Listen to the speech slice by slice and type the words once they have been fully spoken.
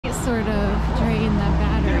sort of drain the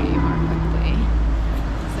battery more quickly.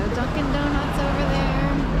 So Dunkin' Donuts over there,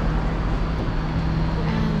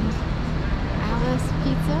 and Alice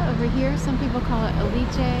Pizza over here. Some people call it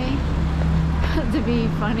Alice to be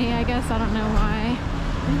funny, I guess. I don't know why.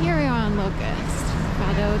 And here we are on Locust.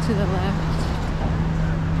 Fado to the left.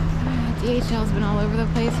 DHL's been all over the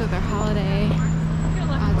place with their holiday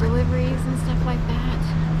deliveries and stuff like that.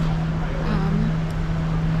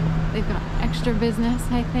 They've got extra business,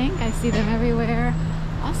 I think. I see them everywhere.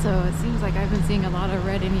 Also, it seems like I've been seeing a lot of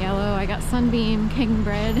red and yellow. I got Sunbeam King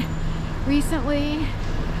bread recently,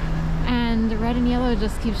 and red and yellow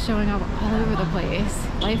just keeps showing up all over the place.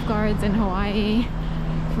 Lifeguards in Hawaii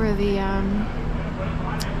for the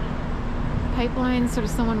pipeline. Sort of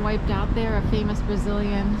someone wiped out there, a famous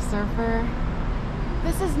Brazilian surfer.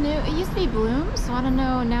 This is new. It used to be Bloom, so I don't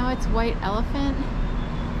know. Now it's White Elephant.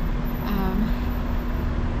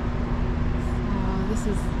 So this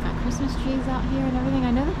is got Christmas trees out here and everything.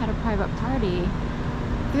 I know they had a private party.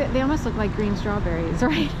 They almost look like green strawberries,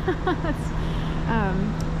 right?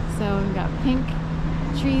 So we've got pink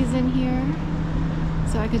trees in here.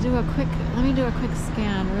 So I could do a quick, let me do a quick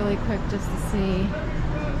scan really quick just to see.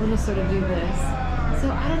 We'll just sort of do this. So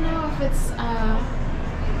I don't know if it's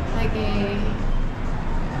like a,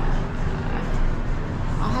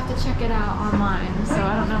 I'll have to check it out online, so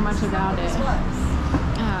I don't know much about it.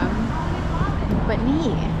 But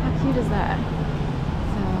neat, how cute is that? So,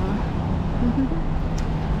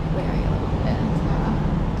 where are you a little bit? So,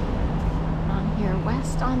 on here,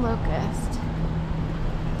 west on Locust.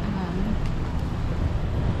 And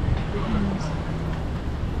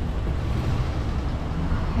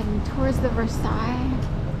heading towards the Versailles,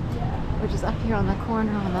 which is up here on the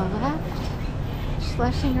corner on the left.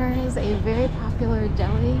 Schlesinger's, a very popular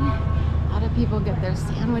deli. A lot of people get their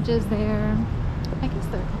sandwiches there. I guess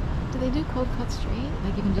they're, do they do cold cut straight?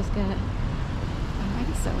 Like you can just get, I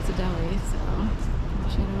guess so, it's a deli, so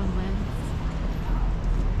shadow and lens.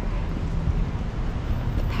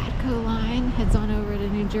 The Patco line heads on over to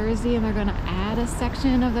New Jersey, and they're going to add a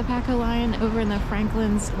section of the Patco line over in the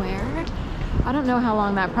Franklin Square. I don't know how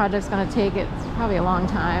long that project's going to take. It's probably a long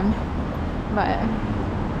time, but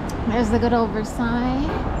there's the good old Versailles.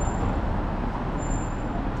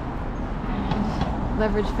 And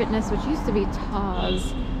Leverage Fitness, which used to be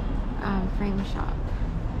Taw's frame shop,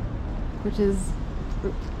 which is,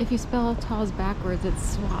 if you spell Taw's backwards, it's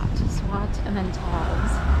SWAT and then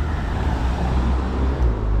Taw's.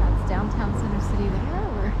 That's downtown Center City there.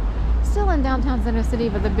 We're still in downtown Center City,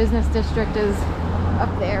 but the business district is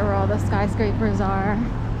up there where all the skyscrapers are.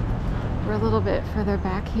 We're a little bit further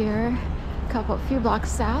back here, a few blocks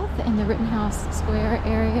south in the Rittenhouse Square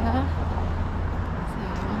area.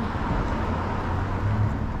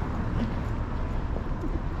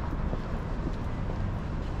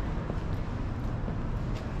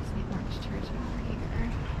 St. Mark's Church over here.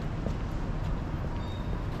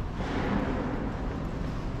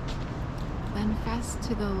 Fest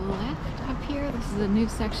to the left up here. This is a new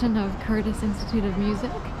section of Curtis Institute of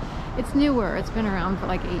Music. It's newer. It's been around for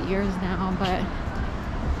like 8 years now, but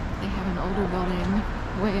they have an older building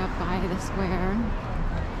way up by the square,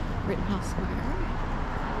 Rittenhouse Square.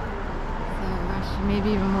 So gosh, maybe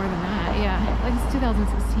even more than that. Yeah, like it's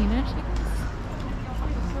 2016-ish, I guess.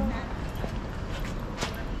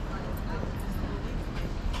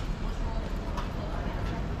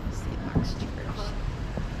 St. Mark's Church.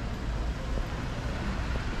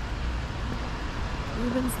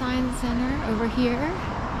 Rubenstein Center over here,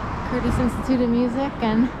 Curtis Institute of Music,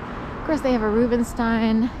 and of course they have a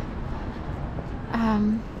Rubenstein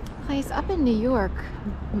place up in New York,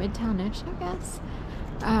 Midtown-ish, I guess.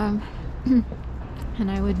 And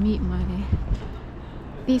I would meet my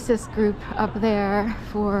thesis group up there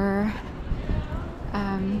for,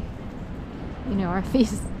 you know,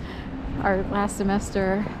 our last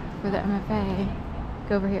semester for the MFA.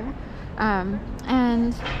 Go over here,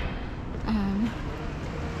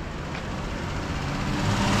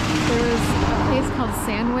 there was a place called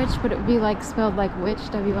Sandwich, but it would be like spelled like witch,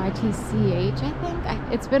 W-I-T-C-H, I think.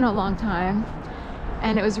 It's been a long time.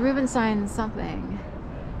 And it was Rubenstein something.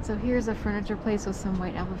 So here's a furniture place with some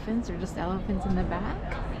white elephants, or just elephants in the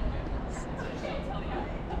back.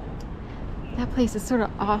 That place is sort of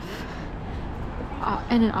off,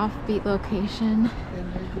 in an offbeat location.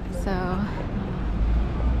 So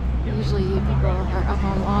usually people are up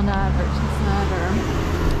on Walnut or Chestnut or...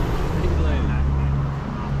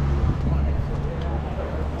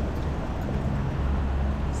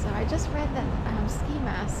 I just read that ski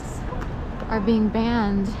masks are being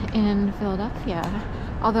banned in Philadelphia.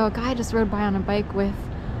 Although a guy just rode by on a bike with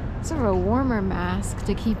sort of a warmer mask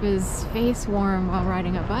to keep his face warm while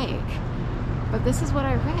riding a bike. But this is what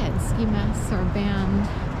I read. Ski masks are banned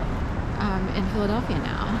in Philadelphia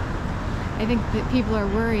now. I think that people are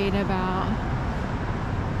worried about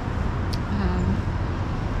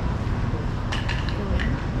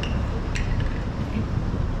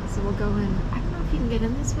so we'll go in. I don't know if you can get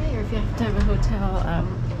in this way or if you have to have a hotel.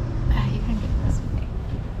 You can get this way.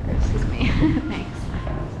 Or, excuse me. Thanks.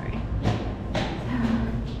 Sorry.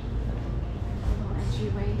 Little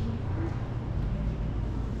entryway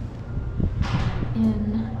in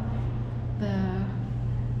the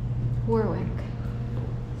Warwick.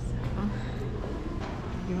 So,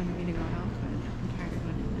 if you wanted me to go out, but I'm tired of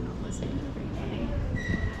running and I'll listen to everybody.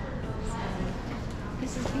 So,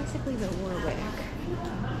 this is basically the Warwick.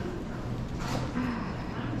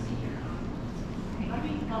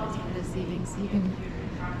 It's kind of deceiving, so you can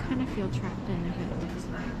kind of feel trapped in if it looks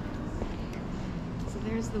like. So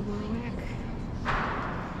there's the Warwick.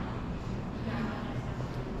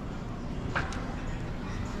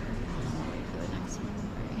 Wait for the next one.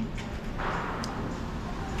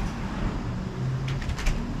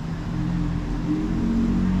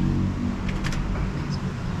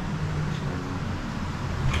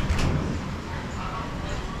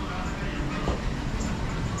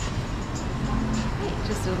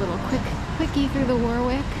 Just a little quickie through the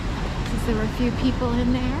Warwick, since there were a few people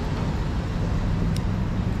in there.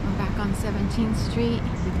 We're back on 17th Street.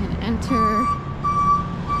 You can enter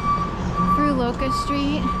through Locust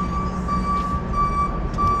Street.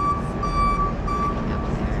 Up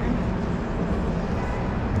there.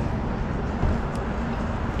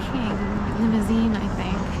 King limousine, I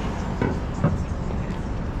think.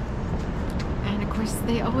 And of course,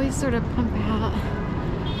 they always sort of pump out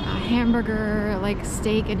hamburger, like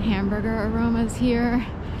steak and hamburger aromas here.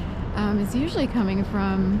 It's usually coming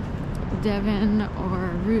from Devon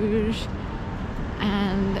or Rouge,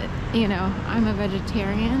 and you know, I'm a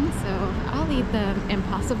vegetarian, so I'll eat the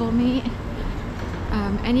impossible meat,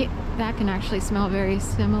 and that can actually smell very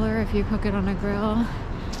similar if you cook it on a grill,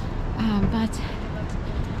 but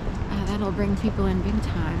that'll bring people in big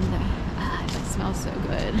time. It smells so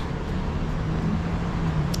good.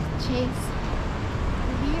 Chase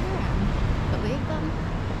here and believe them.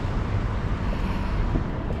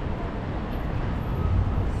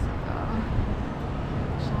 So,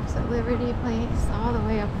 shops at Liberty Place all the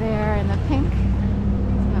way up there in the pink.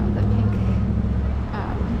 So the pink,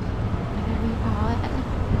 whatever you call it.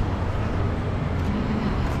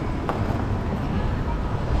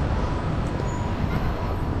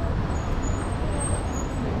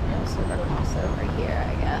 Sort of crossover here, I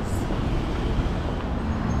guess.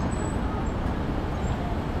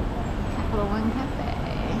 One Cafe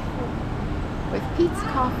with Pete's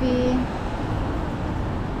Coffee.